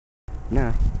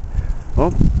Nah.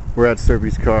 Well, we're at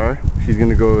Serpy's car. She's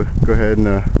gonna go ahead and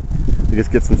I guess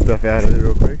get some stuff out of it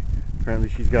real quick. Apparently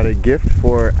she's got a gift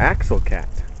for Axelcat.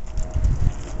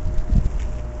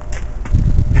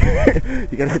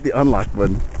 You gotta hit the unlock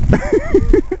button.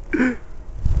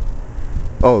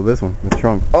 Oh, this one, the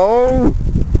trunk. Oh,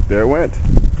 there it went.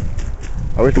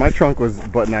 I wish my trunk was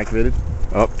button activated.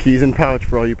 Oh, keys and pouch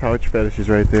for all you pouch fetishes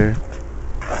right there.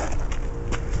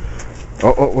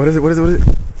 Oh, what is it? What is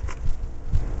it?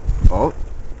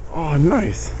 Oh,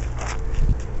 nice.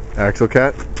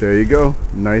 Axelcat, there you go.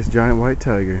 Nice giant white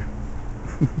tiger.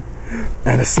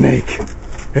 And a snake.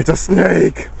 It's a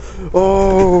snake.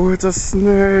 Oh, it's a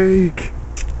snake.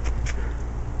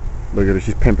 Look at her,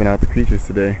 she's pimping out the creatures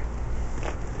today.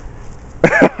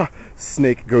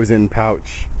 Snake goes in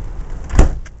pouch.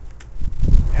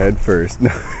 Head first.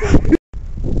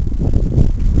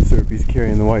 Serpy's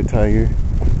carrying the white tiger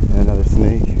and another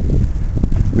snake.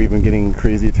 We've been getting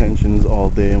crazy attentions all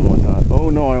day and whatnot. Oh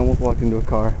no, I almost walked into a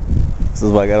car. This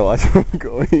is why I gotta watch where I'm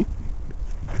going.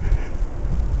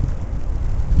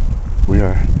 We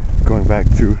are going back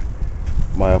to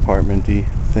my apartment-y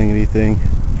thingity thing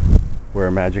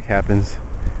where magic happens.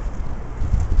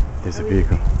 There's a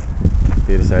vehicle.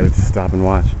 They decided to stop and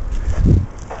watch.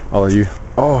 All of you.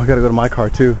 Oh, I gotta go to my car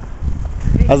too.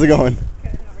 How's it going?